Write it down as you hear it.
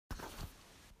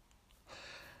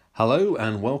Hello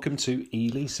and welcome to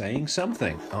Ely Saying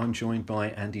Something. I'm joined by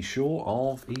Andy Shaw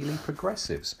of Ely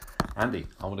Progressives. Andy,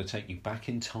 I want to take you back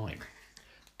in time.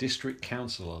 District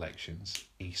Council elections,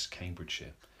 East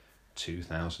Cambridgeshire,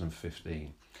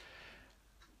 2015.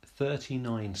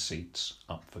 39 seats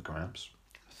up for grabs.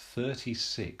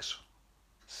 36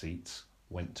 seats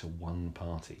went to one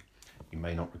party. You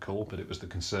may not recall, but it was the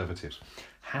Conservatives.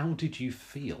 How did you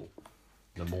feel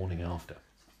the morning after?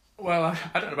 Well,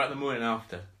 I don't know about the morning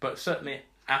after, but certainly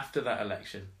after that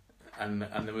election, and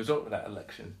the result of that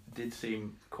election did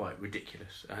seem quite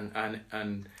ridiculous.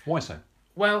 And Why so?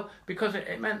 Well, because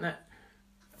it meant that,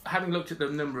 having looked at the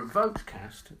number of votes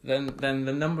cast, then the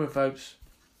number of votes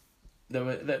there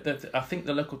were. I think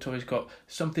the local Tories got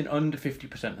something under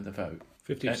 50% of the vote.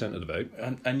 50% of the vote,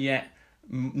 and yet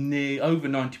near over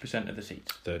 90% of the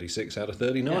seats. 36 out of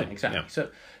 39. Yeah, exactly. Yeah.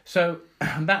 So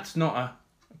that's not a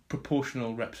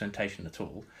proportional representation at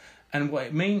all, and what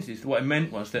it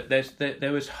meant was that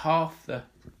there was half the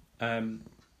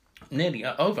nearly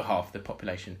over half the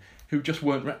population who just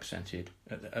weren't represented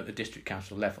at the district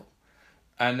council level,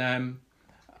 and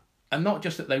not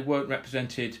just that they weren't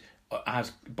represented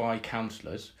as by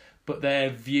councillors, but their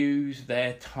views,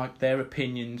 their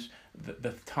opinions,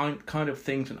 the kind of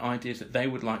things and ideas that they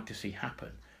would like to see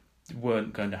happen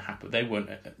weren't going to happen. They weren't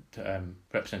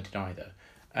represented either.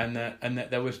 And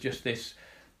that there was just this,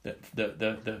 that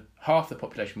the half the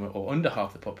population or under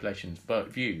half the population's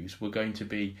views were going to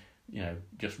be,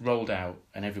 just rolled out,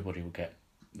 and everybody would get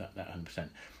that 100%.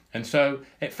 And so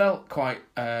it felt quite.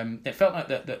 It felt like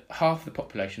that half the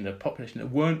population that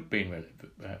weren't being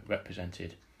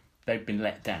represented, they'd been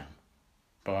let down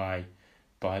by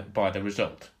the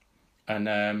result, and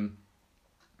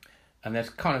there's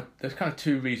kind of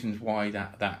two reasons why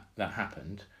that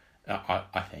happened.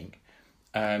 I think.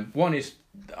 One is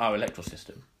our electoral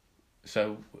system.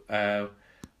 So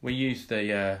we use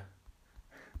the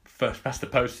first past the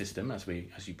post system, as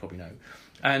you probably know,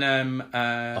 and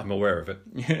I'm aware of it.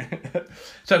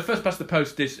 So first past the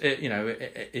post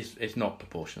is not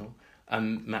proportional,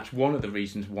 and that's one of the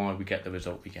reasons why we get the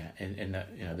result we get. In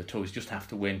that the Tories just have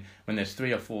to win when there's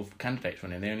 3 or 4 candidates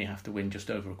running. They only have to win just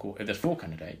over a quarter. If there's 4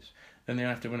 candidates, then they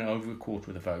have to win over a quarter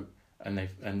of the vote. And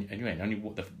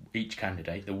each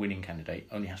candidate, the winning candidate,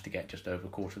 only has to get just over a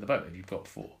quarter of the vote if you've got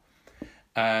 4,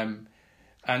 and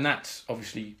that's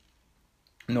obviously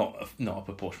not a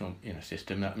proportional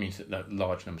system. That means that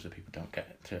large numbers of people don't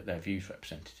get their views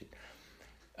represented.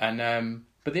 And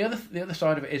but the other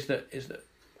side of it is that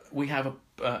we have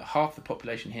half the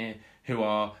population here who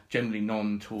are generally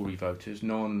non-Tory voters,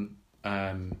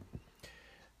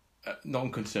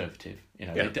 non-conservative.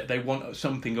 They want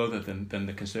something other than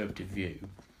the Conservative view,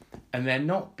 and they're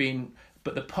not being.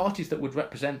 But the parties that would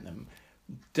represent them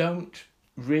don't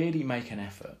really make an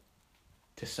effort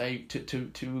to say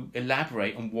to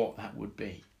elaborate on what that would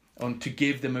be, to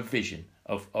give them a vision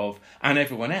of and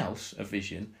everyone else a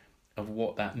vision of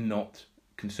what that not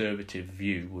Conservative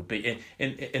view would be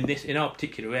in our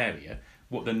particular area.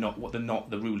 What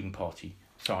the ruling party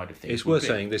side of things. It's worth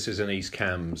saying this is an East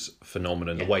Cambs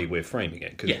phenomenon, the way we're framing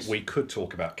it, because we could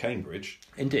talk about Cambridge,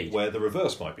 indeed, where the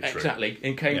reverse might be true. Exactly.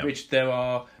 In Cambridge, there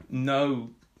are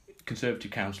no Conservative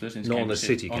councillors in Not on the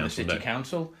city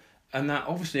council, and that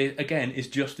obviously again is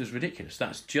just as ridiculous.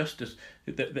 That's just as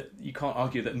that you can't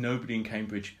argue that nobody in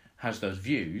Cambridge has those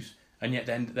views, and yet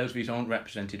then those views aren't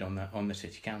represented on the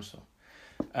city council.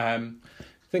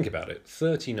 Think about it: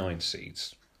 39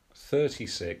 seats,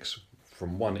 36.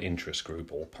 From one interest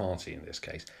group or party in this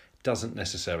case, doesn't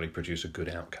necessarily produce a good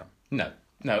outcome. No,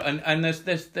 and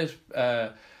there's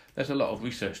a lot of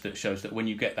research that shows that when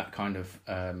you get that kind of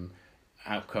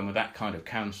outcome or that kind of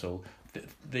council,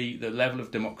 the level of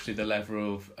democracy, the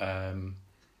level of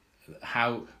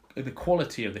how the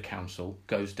quality of the council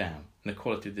goes down, and the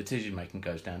quality of the decision making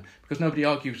goes down because nobody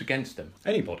argues against them.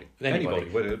 Anybody,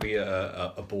 whether it be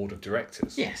a board of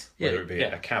directors, whether it be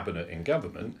a cabinet in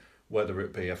government. Whether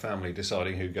it be a family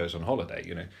deciding who goes on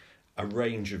holiday, a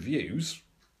range of views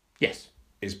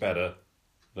is better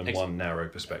than one narrow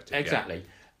perspective. Exactly. Yeah.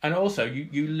 And also,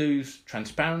 you lose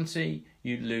transparency,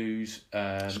 you lose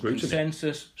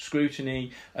consensus,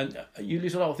 scrutiny, and you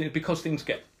lose a lot of things because things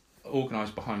get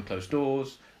organised behind closed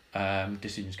doors,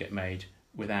 decisions get made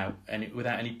without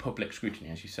any public scrutiny,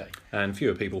 as you say. And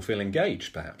fewer people feel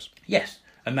engaged, perhaps. Yes,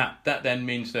 and that then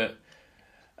means that...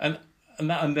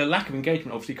 And the lack of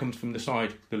engagement obviously comes from the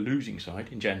losing side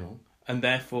in general, and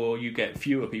therefore you get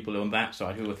fewer people on that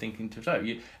side who are thinking to vote.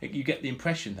 You get the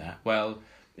impression that,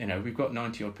 we've got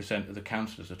 90-odd% of the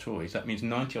councillors are Tories. That means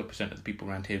 90-odd% of the people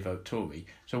around here vote Tory.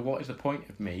 So what is the point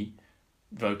of me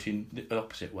voting the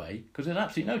opposite way, because there's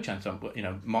absolutely no chance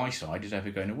my side is ever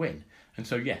going to win. And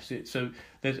so yes,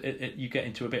 you get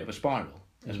into a bit of a spiral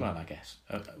as well, I guess,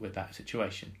 with that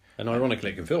situation. And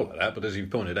ironically, it can feel like that, but as you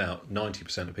pointed out,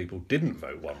 90% of people didn't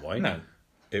vote one way. No.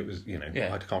 It was,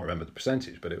 I can't remember the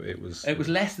percentage, but it was... It was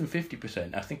less than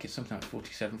 50%. I think it's something like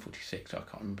 47, 46, I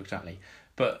can't remember exactly.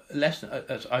 But less than,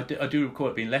 I do recall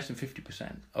it being less than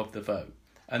 50% of the vote.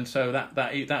 And so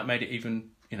that made it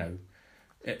even,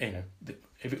 if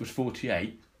it was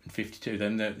 48 and 52,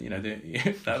 then let's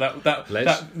not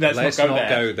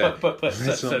go there.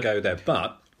 Let's not go there.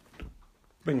 But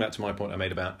bring back to my point I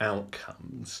made about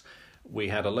outcomes. We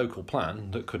had a local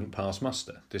plan that couldn't pass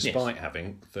muster, despite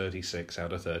having 36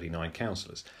 out of 39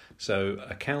 councillors. So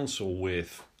a council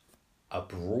with a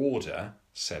broader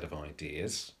set of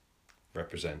ideas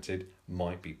represented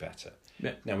might be better.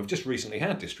 Yeah. Now, we've just recently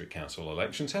had district council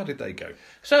elections. How did they go?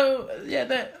 So,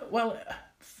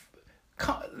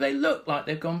 they look like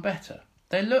they've gone better.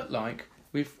 They look like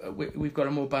we've got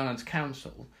a more balanced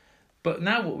council. But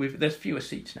now there's fewer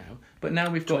seats now. But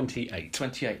now we've got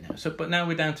 28 now. So, but now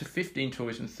we're down to 15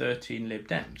 Tories and 13 Lib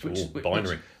Dems,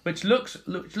 which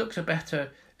looks a better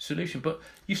solution. But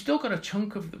you've still got a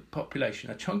chunk of the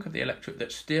population, a chunk of the electorate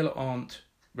that still aren't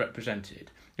represented.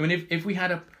 I mean, if we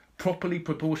had a properly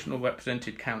proportional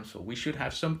represented council, we should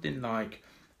have something like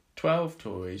 12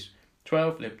 Tories,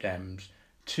 12 Lib Dems,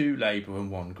 2 Labour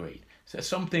and 1 Green. So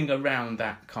something around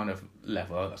that kind of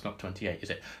level. Oh, that's not 28, is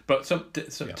it? But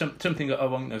something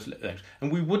along those levels.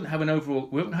 And we wouldn't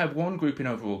have one group in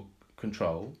overall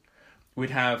control.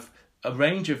 We'd have a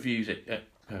range of views,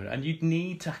 and you'd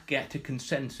need to get to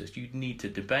consensus. You'd need to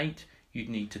debate. You'd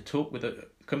need to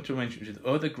come to arrangements with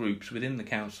other groups within the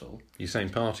council. You're saying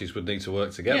parties would need to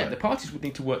work together? Yeah, the parties would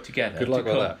need to work together. Good luck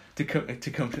with that.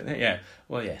 To come to yeah.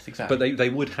 Well, yes, exactly. But they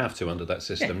would have to under that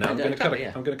system. Yeah, now, I'm going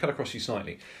to cut across you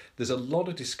slightly. There's a lot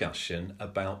of discussion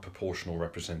about proportional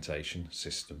representation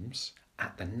systems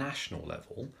at the national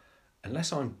level.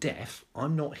 Unless I'm deaf,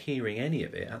 I'm not hearing any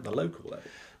of it at the local level.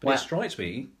 But it strikes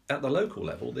me, at the local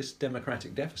level, this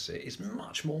democratic deficit is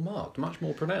much more marked, much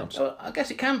more pronounced. Well, I guess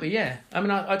it can be, yeah. I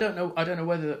mean, I don't know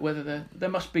whether there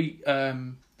must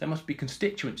be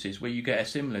constituencies where you get a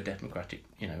similar democratic,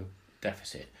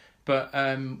 deficit, but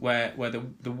where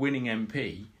the winning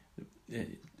MP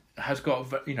has got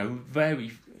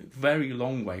very very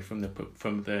long way from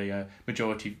the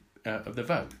majority of the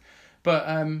vote, but.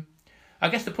 I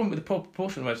guess the problem with the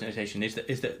proportional representation is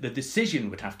that the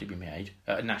decision would have to be made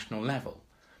at a national level.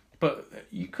 But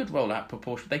you could roll out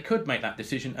proportional. They could make that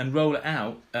decision and roll it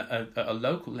out at a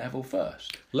local level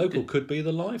first. Local could be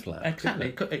the live lab.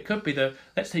 Exactly. It could be the.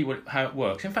 Let's see how it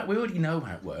works. In fact, we already know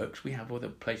how it works. We have other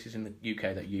places in the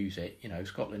UK that use it.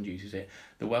 Scotland uses it.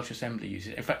 The Welsh Assembly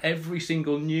uses it. In fact, every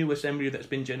single new assembly that's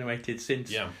been generated since.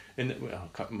 Yeah. I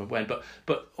can't remember when,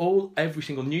 but every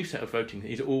single new set of voting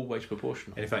is always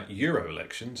proportional. And in fact, Euro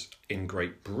elections in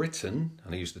Great Britain,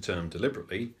 and I use the term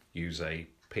deliberately, use a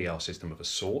PR system of a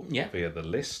sort via the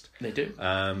list. They do.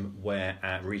 Where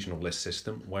at regional list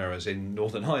system, whereas in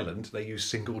Northern Ireland they use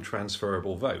single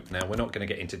transferable vote. Now we're not going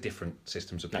to get into different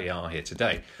systems of PR here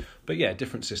today, but yeah,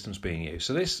 different systems being used.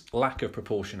 So this lack of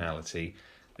proportionality,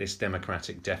 this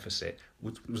democratic deficit,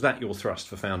 was that your thrust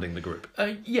for founding the group?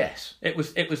 Yes, it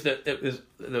was.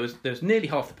 There's nearly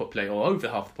half the population, or over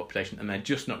half the population, and they're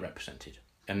just not represented,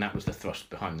 and that was the thrust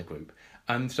behind the group.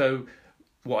 And so,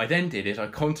 what I then did is I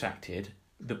contacted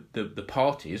the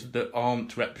parties that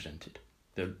aren't represented,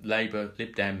 the Labour,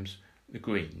 Lib Dems, the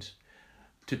Greens,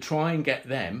 to try and get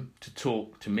them to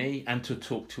talk to me and to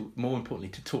talk to, more importantly,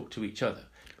 to talk to each other.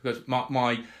 Because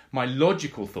my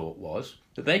logical thought was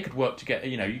that they could work together.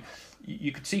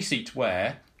 You could see seats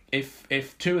where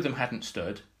if two of them hadn't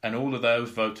stood and all of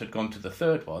those votes had gone to the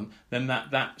third one, then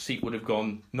that seat would have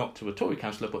gone not to a Tory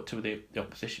councillor but to the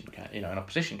opposition, an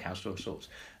opposition councillor of sorts.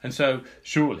 And so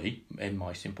surely, in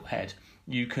my simple head,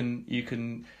 you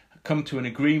can come to an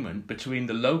agreement between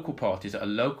the local parties at a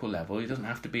local level. It doesn't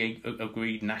have to be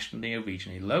agreed nationally or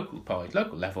regionally.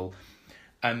 Local level,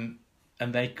 and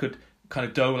they could kind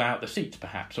of dole out the seats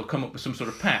perhaps, or come up with some sort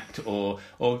of pact, or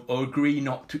agree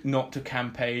not to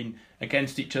campaign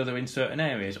against each other in certain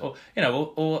areas, or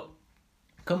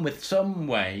come with some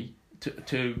way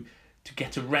to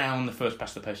get around the first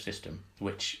past the post system,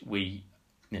 which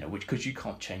because you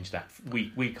can't change that. We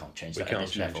can't change that at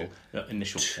this level in the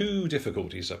short term. Two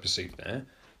difficulties I perceive there.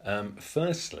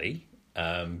 Firstly,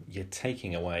 you're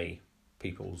taking away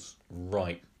people's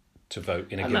right to vote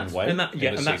in a given way. And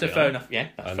that's a fair enough. Yeah,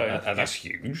 that's fair enough. And that's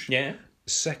huge. Yeah.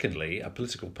 Secondly, a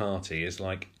political party is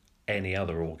like any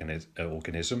other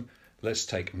organism. let's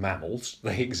take mammals.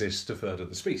 They exist to further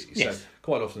the species. Yes. So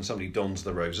quite often somebody dons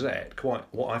the rosette.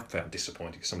 What I've found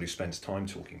disappointing is somebody who spends time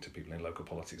talking to people in local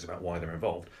politics about why they're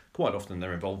involved. Quite often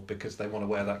they're involved because they want to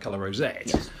wear that colour rosette.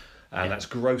 Yes. And that's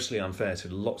grossly unfair to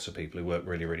lots of people who work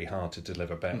really, really hard to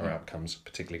deliver better outcomes,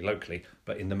 particularly locally.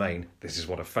 But in the main, this is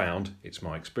what I've found. It's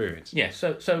my experience. Yeah,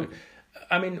 so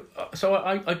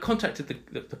I contacted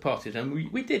the parties, and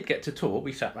we did get to talk.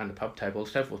 We sat around the pub table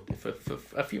for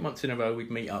a few months in a row.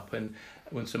 We'd meet up and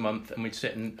once a month, and we'd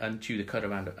sit and chew the cud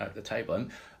around at the table.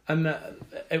 And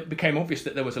it became obvious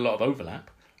that there was a lot of overlap,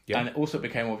 and it also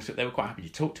became obvious that they were quite happy to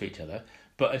talk to each other.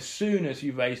 But as soon as I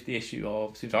raised the issue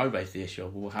of,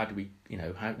 well, how do we,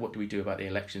 what do we do about the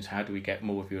elections? How do we get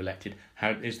more of you elected?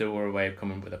 Is there a way of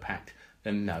coming up with a pact?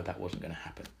 Then no, that wasn't going to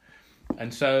happen.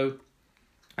 And so,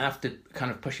 after kind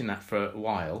of pushing that for a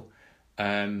while,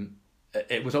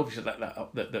 it was obvious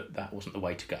that wasn't the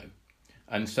way to go.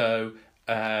 And so,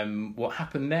 what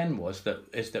happened then is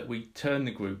that we turned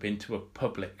the group into a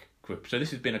public group. So this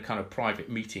has been a kind of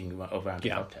private meeting around the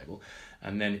pub table,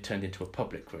 and then it turned into a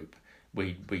public group.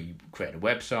 We created a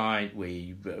website,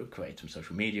 we created some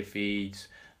social media feeds,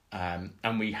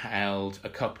 and we held a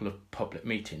couple of public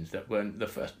meetings that weren't the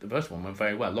first one went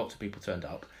very well. Lots of people turned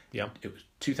up. Yeah. It was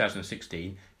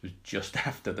 2016. It was just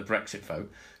after the Brexit vote,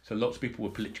 so lots of people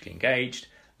were politically engaged.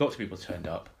 Lots of people turned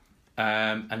up,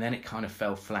 and then it kind of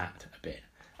fell flat a bit.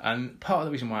 And part of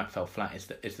the reason why it fell flat is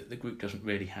that the group doesn't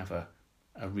really have a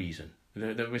reason.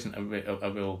 There isn't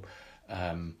a real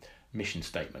mission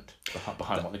statement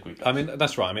behind what the group does. I mean,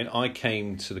 that's right. I mean, I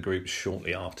came to the group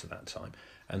shortly after that time,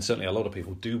 and certainly a lot of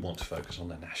people do want to focus on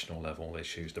the national level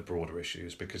issues, the broader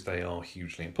issues, because they are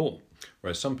hugely important.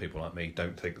 Whereas some people like me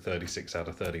don't think 36 out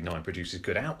of 39 produces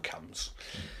good outcomes.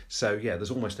 So, yeah,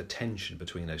 there's almost a tension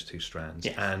between those two strands.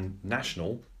 Yes. And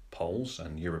national polls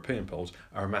and European polls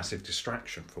are a massive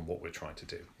distraction from what we're trying to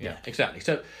do. Yeah, exactly.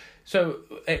 So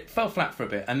it fell flat for a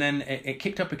bit, and then it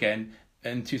kicked up again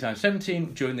in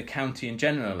 2017 during the county and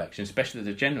general election, especially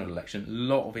the general election. A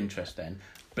lot of interest then,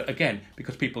 but again,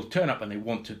 because people turn up and they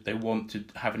want to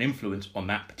have an influence on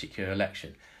that particular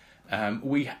election.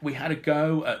 We had a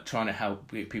go at trying to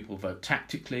help people vote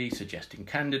tactically, suggesting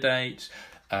candidates.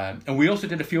 And we also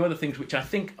did a few other things which I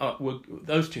think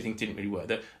those two things didn't really work.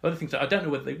 The other things that I don't know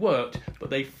whether they worked, but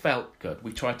they felt good.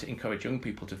 We tried to encourage young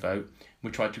people to vote. We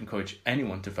tried to encourage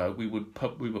anyone to vote. We were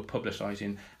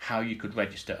publicising how you could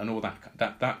register and all that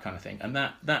kind of thing, and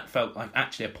that felt like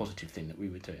actually a positive thing that we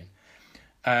were doing.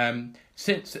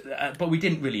 But we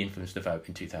didn't really influence the vote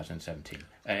in 2017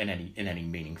 in any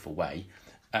meaningful way.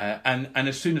 And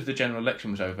as soon as the general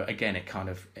election was over, again it kind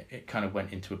of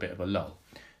went into a bit of a lull.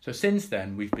 So since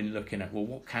then we've been looking at, well,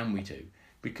 what can we do?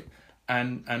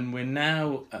 And we're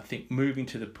now, I think, moving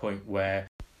to the point where.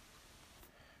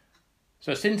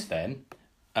 So since then,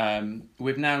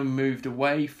 we've now moved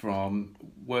away from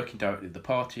working directly with the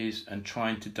parties and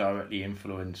trying to directly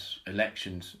influence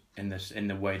elections in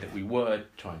the way that we were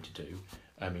trying to do.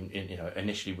 I mean,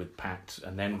 initially with pacts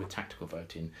and then with tactical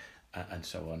voting and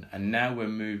so on. And now we're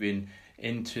moving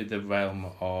into the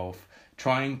realm of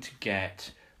trying to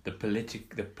get the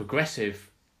progressive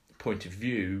point of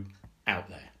view out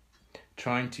there,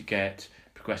 trying to get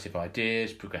progressive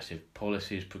ideas, progressive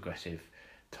policies, progressive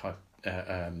type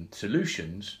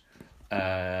solutions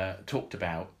talked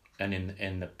about and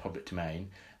in the public domain,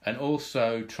 and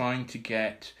also trying to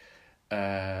get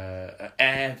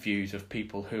air views of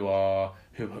people who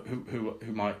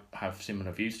might have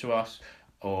similar views to us,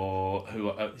 or who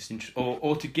are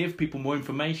or to give people more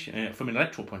information from an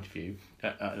electoral point of view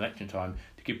at election time,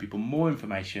 to give people more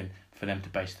information for them to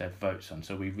base their votes on.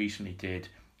 So we recently did.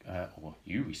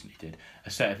 You recently did a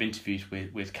set of interviews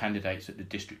with candidates at the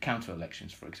district council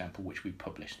elections, for example, which we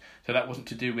published. So that wasn't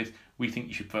to do with we think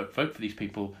you should vote for these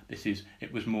people.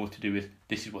 It was more to do with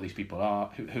this is what these people are,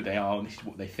 who they are, and this is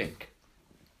what they think.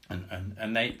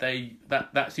 And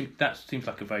that seems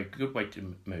like a very good way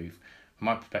to move from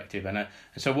my perspective. And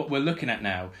so what we're looking at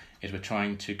now is we're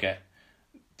trying to get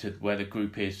to where the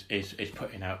group is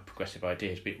putting out progressive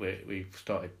ideas. We've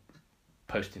started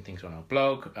posting things on our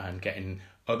blog and getting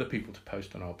other people to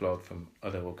post on our blog from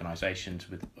other organisations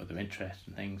with other interests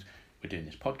and things. We're doing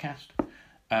this podcast,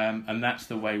 and that's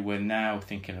the way we're now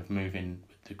thinking of moving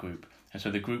with the group. And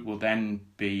so the group will then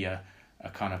be a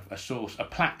kind of a source, a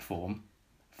platform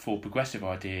for progressive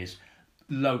ideas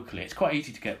locally. It's quite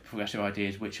easy to get progressive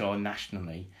ideas which are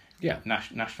nationally,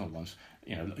 national ones.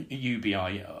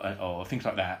 UBI or things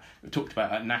like that. We talked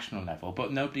about at national level,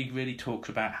 but nobody really talks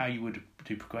about how you would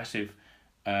do progressive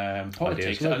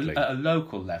politics at a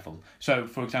local level. So,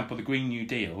 for example, the Green New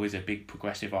Deal is a big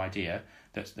progressive idea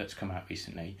that's come out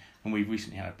recently, and we've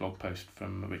recently had a blog post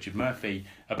from Richard Murphy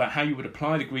about how you would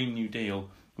apply the Green New Deal,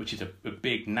 which is a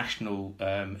big national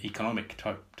economic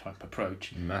type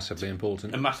approach. Massively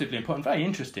important. And massively important, very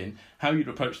interesting. How you'd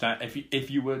approach that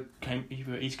if you were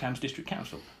East Cambs District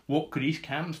Council. What could East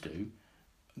Cambs do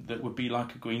that would be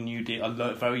like a Green New Deal,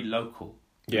 very local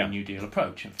Green New Deal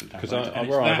approach? Because kind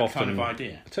of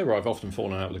idea. I tell you where I've often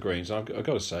fallen out with the Greens. I've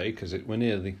got to say, because we're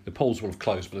near the polls will have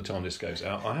closed by the time this goes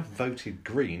out. I have voted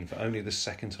Green for only the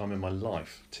second time in my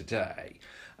life today.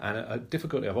 And a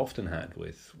difficulty I've often had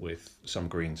with some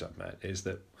Greens I've met is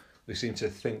that they seem to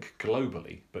think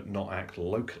globally but not act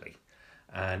locally.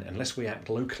 And unless we act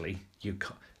locally, you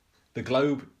can't. The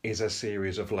globe is a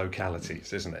series of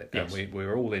localities, isn't it? Yes. And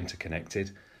we're all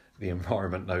interconnected. The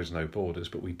environment knows no borders,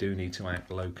 but we do need to act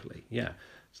locally. Yeah,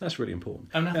 so that's really important.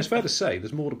 And it's fair to say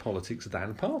there's more to politics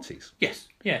than parties. Yes.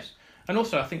 And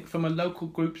also, I think from a local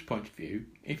group's point of view,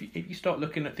 if you start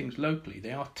looking at things locally,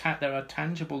 there are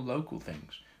tangible local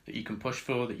things that you can push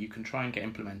for, that you can try and get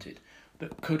implemented,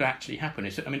 that could actually happen.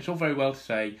 It's all very well to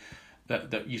say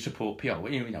that you support PR.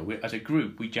 As a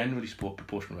group, we generally support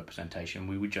proportional representation.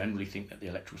 We would generally think that the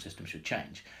electoral system should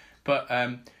change, but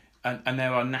and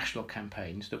there are national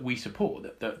campaigns that we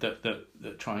support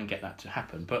that try and get that to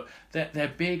happen. But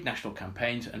they're big national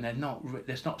campaigns, and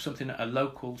there's not something that a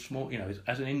local small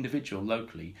as an individual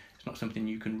locally, it's not something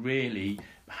you can really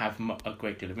have a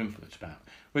great deal of influence about.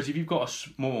 Whereas if you've got a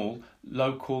small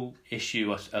local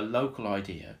issue, a local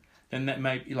idea, then that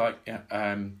may be like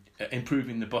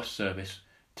improving the bus service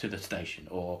to the station,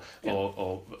 or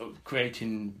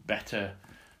creating better,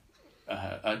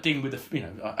 dealing with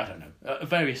I don't know,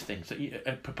 various things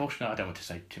that proportional. I don't want to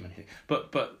say too many things,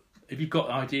 but if you've got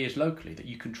ideas locally that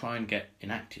you can try and get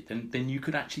enacted, then you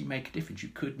could actually make a difference. You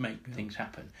could make things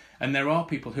happen. And there are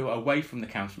people who are away from the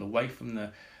council, away from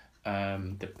the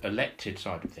elected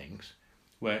side of things,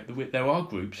 where there are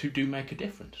groups who do make a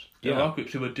difference. There are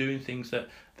groups who are doing things that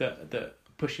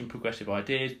pushing progressive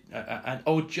ideas,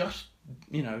 or just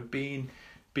being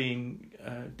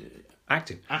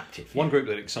active. One group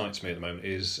that excites me at the moment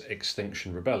is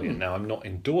Extinction Rebellion. Now, I'm not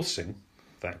endorsing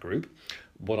that group.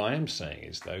 What I am saying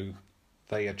is, though,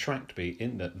 they attract me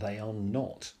in that they are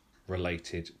not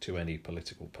related to any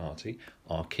political party,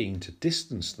 are keen to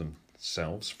distance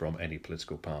themselves from any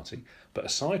political party, but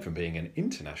aside from being an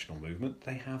international movement,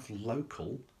 they have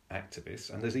local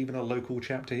activists, and there's even a local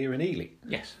chapter here in Ely.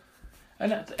 Yes,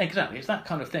 and exactly, it's that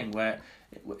kind of thing where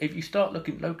if you start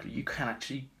looking locally, you can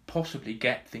actually possibly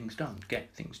get things done,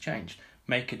 get things changed,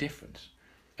 make a difference.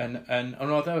 And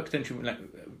although Extinction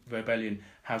Rebellion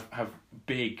have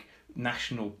big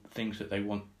national things that they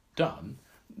want done,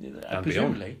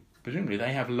 presumably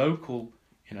they have local,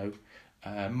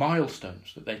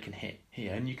 milestones that they can hit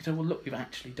here, and you can say, well, look, we've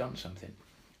actually done something.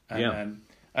 And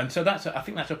so I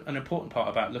think that's an important part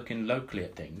about looking locally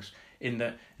at things, in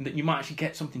that you might actually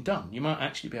get something done. You might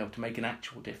actually be able to make an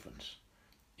actual difference.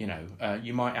 You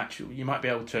might be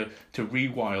able to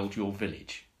rewild your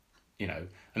village.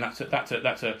 And that's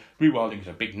a rewilding is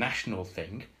a big national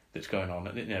thing that's going on.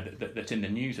 That's in the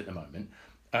news at the moment.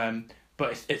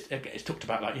 But it's talked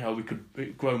about we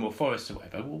could grow more forests or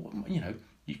whatever. Well,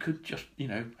 you could just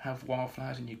have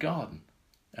wildflowers in your garden,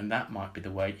 and that might be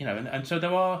the way. And so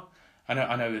there are. I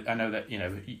know that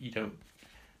you don't.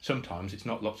 Sometimes it's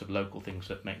not lots of local things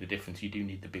that make the difference. You do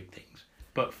need the big things.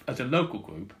 But as a local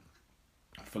group,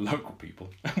 for local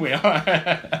people, we are.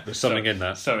 There's something in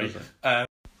that. Sorry.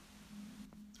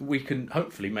 We can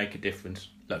hopefully make a difference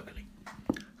locally.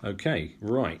 Okay,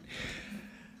 right.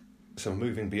 So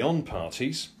moving beyond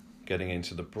parties, getting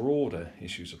into the broader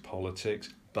issues of politics,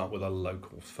 but with a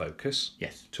local focus.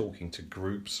 Yes. Talking to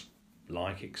groups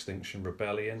like Extinction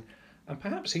Rebellion, and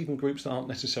perhaps even groups that aren't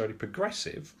necessarily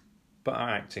progressive, but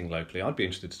are acting locally. I'd be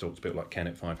interested to talk to people like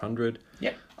Kennet 500.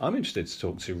 Yeah. I'm interested to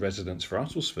talk to residents for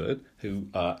Uttlesford who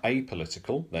are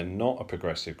apolitical. They're not a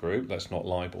progressive group. Let's not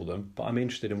libel them. But I'm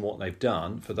interested in what they've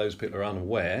done. For those people who are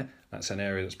unaware, that's an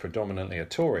area that's predominantly a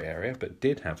Tory area, but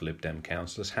did have Lib Dem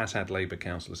councillors, has had Labour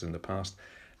councillors in the past.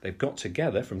 They've got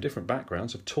together from different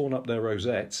backgrounds, have torn up their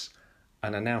rosettes,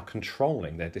 and are now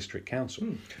controlling their district council.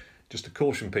 Just to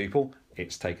caution people,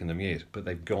 it's taken them years, but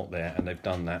they've got there, and they've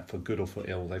done that for good or for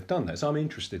ill. They've done that, so I'm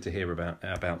interested to hear about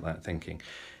that thinking.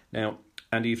 Now,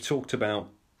 Andy, you've talked about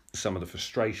some of the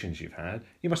frustrations you've had.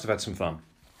 You must have had some fun.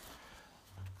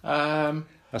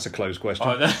 That's a closed question.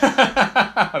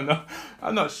 I'm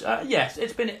not. Yes,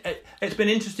 it's been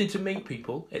interesting to meet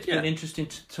people. It's been interesting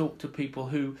to talk to people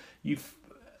who you've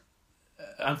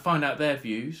and find out their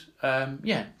views.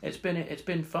 It's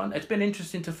been fun. It's been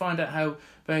interesting to find out how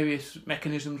various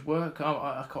mechanisms work.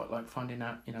 I quite like finding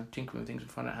out, tinkering with things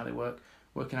and finding out how they work,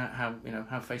 working out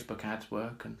how Facebook ads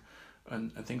work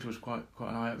and things was quite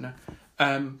an eye opener.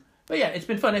 But yeah, it's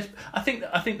been fun. I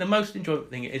think the most enjoyable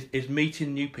thing is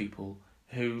meeting new people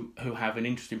who have an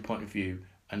interesting point of view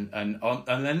and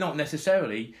they're not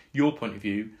necessarily your point of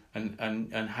view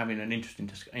and having an interesting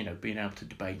being able to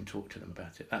debate and talk to them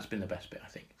about it. That's been the best bit, I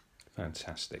think.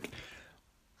 Fantastic.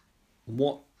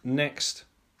 What next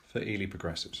for Ely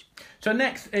Progressives? So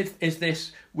next is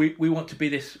this. We want to be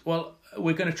this. Well,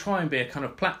 we're going to try and be a kind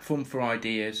of platform for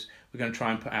ideas. We're going to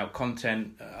try and put out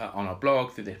content on our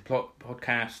blog, through this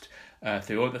podcast,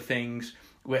 through other things.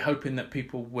 We're hoping that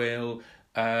people will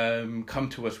come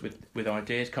to us with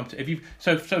ideas.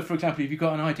 So for example, if you've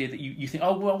got an idea that you think,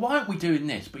 oh well, why aren't we doing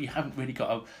this? But you haven't really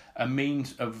got a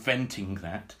means of venting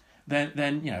that.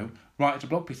 Then write us a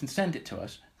blog piece and send it to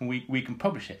us, and we can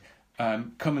publish it.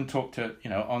 Come and talk to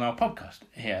on our podcast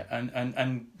here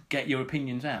and get your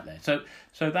opinions out there. So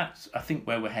that's, I think,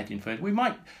 where we're heading first. We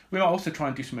might also try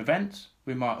and do some events.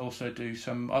 We might also do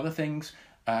some other things.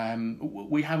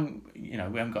 We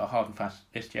haven't got a hard and fast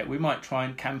list yet. We might try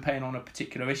and campaign on a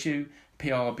particular issue,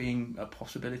 PR being a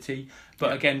possibility.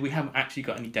 But again, we haven't actually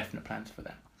got any definite plans for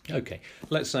that. Okay,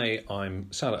 let's say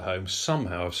I'm sat at home,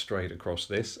 somehow I've strayed across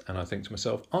this, and I think to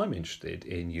myself, I'm interested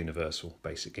in universal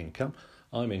basic income.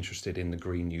 I'm interested in the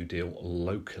Green New Deal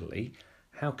locally.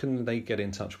 How can they get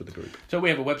in touch with the group? So we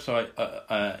have a website,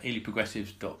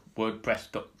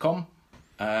 elyprogressives.wordpress.com.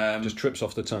 Just trips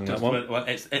off the tongue, that one. Well,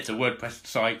 it's a WordPress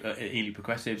site, Ely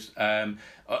Progressives.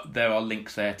 There are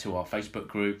links there to our Facebook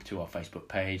group, to our Facebook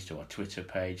page, to our Twitter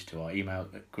page, to our email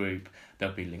group.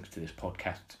 There'll be links to this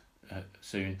podcast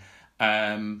soon.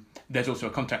 There's also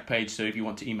a contact page, so if you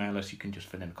want to email us, you can just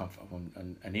fill in a contact form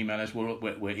and email us. We're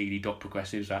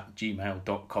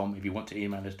ely.progressives@gmail.com if you want to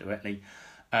email us directly.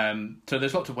 So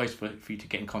there's lots of ways for you to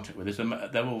get in contact with us.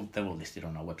 They're all listed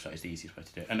on our website. It's the easiest way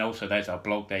to do it. And also there's our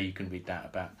blog there. You can read that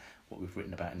about what we've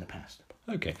written about in the past.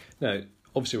 Okay. Now,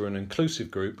 obviously we're an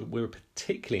inclusive group, but we're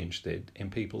particularly interested in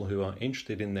people who are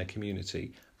interested in their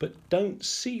community but don't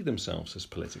see themselves as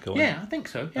political. Yeah, I think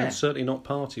so. Yeah. And certainly not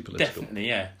party political. Definitely,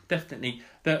 yeah. Definitely.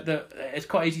 It's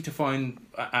quite easy to find,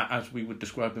 as we would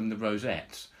describe them, the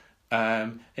rosettes.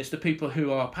 It's the people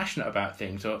who are passionate about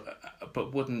things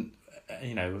but wouldn't,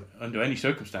 under any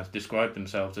circumstance, describe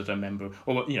themselves as a member,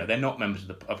 or they're not members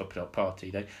of a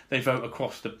party. They vote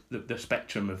across the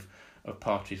spectrum of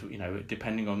parties,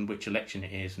 depending on which election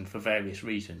it is, and for various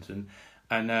reasons. But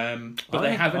they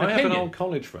have an opinion. I have an old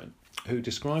college friend who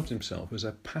described himself as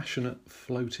a passionate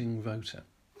floating voter.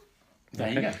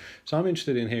 There you go. So I'm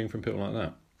interested in hearing from people like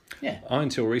that. Yeah. I,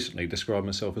 until recently, described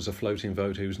myself as a floating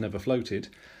voter who's never floated.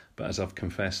 But as I've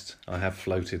confessed, I have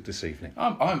floated this evening.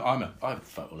 I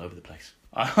float all over the place,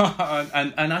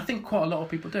 and I think quite a lot of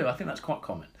people do. I think that's quite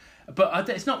common. But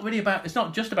it's not really about. It's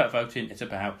not just about voting. It's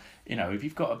about if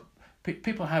you've got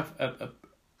people have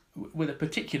with a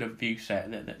particular view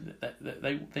set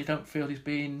that they don't feel is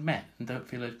being met and don't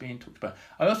feel is being talked about.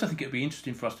 I also think it'd be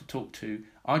interesting for us to talk to.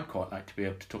 I'd quite like to be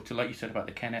able to talk to, like you said, about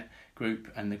the Kennet group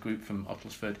and the group from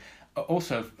Ottlesford.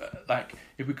 Also, like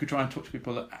if we could try and talk to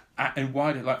people in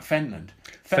wider, like Finland.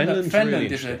 Finland really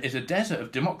is a desert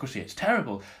of democracy. It's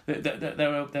terrible.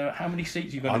 There are how many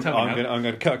seats you've got to tell me? I'm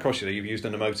going to cut across you there. You've used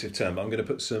an emotive term, but I'm going to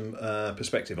put some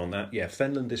perspective on that. Yeah,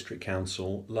 Fenland District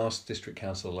Council, last District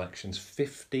Council elections,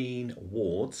 15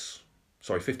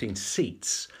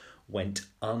 seats went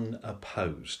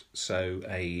unopposed. So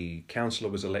a councillor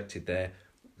was elected there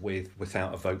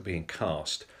without a vote being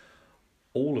cast.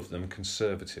 All of them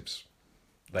Conservatives.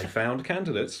 They found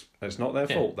candidates. It's not their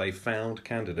fault. They found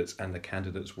candidates, and the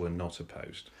candidates were not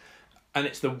opposed. And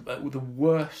it's the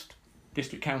worst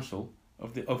district council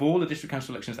of all the district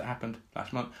council elections that happened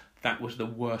last month. That was the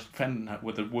worst.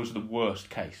 Was the worst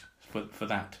case for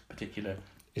that particular.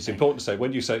 It's important to say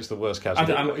when you say it's the worst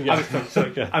council. I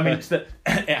mean, it's that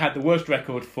it had the worst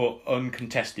record for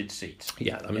uncontested seats.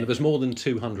 Yeah, I mean there was more than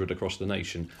 200 across the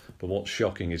nation, but what's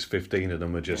shocking is 15 of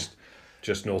them were just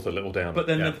north of Littledown. But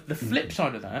then the flip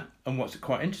side of that, and what's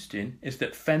quite interesting, is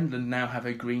that Fenland now have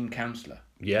a Green councillor.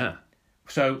 Yeah.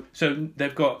 So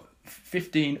they've got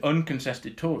 15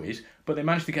 uncontested Tories, but they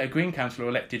managed to get a Green councillor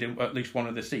elected in at least one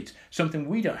of the seats. Something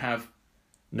we don't have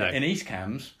in East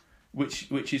Cams,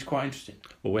 which is quite interesting.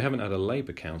 Well, we haven't had a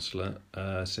Labour councillor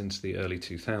since the early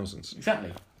 2000s.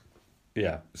 Exactly.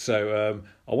 Yeah, so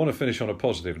I want to finish on a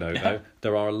positive note, though.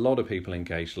 There are a lot of people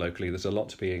engaged locally. There's a lot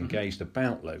to be engaged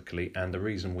about locally, and the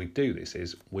reason we do this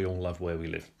is we all love where we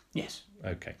live. Yes.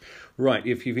 Okay. Right,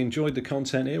 if you've enjoyed the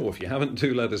content here, or if you haven't,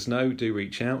 do let us know. Do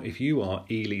reach out. If you are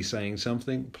Ely saying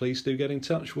something, please do get in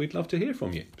touch. We'd love to hear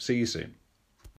from you. See you soon.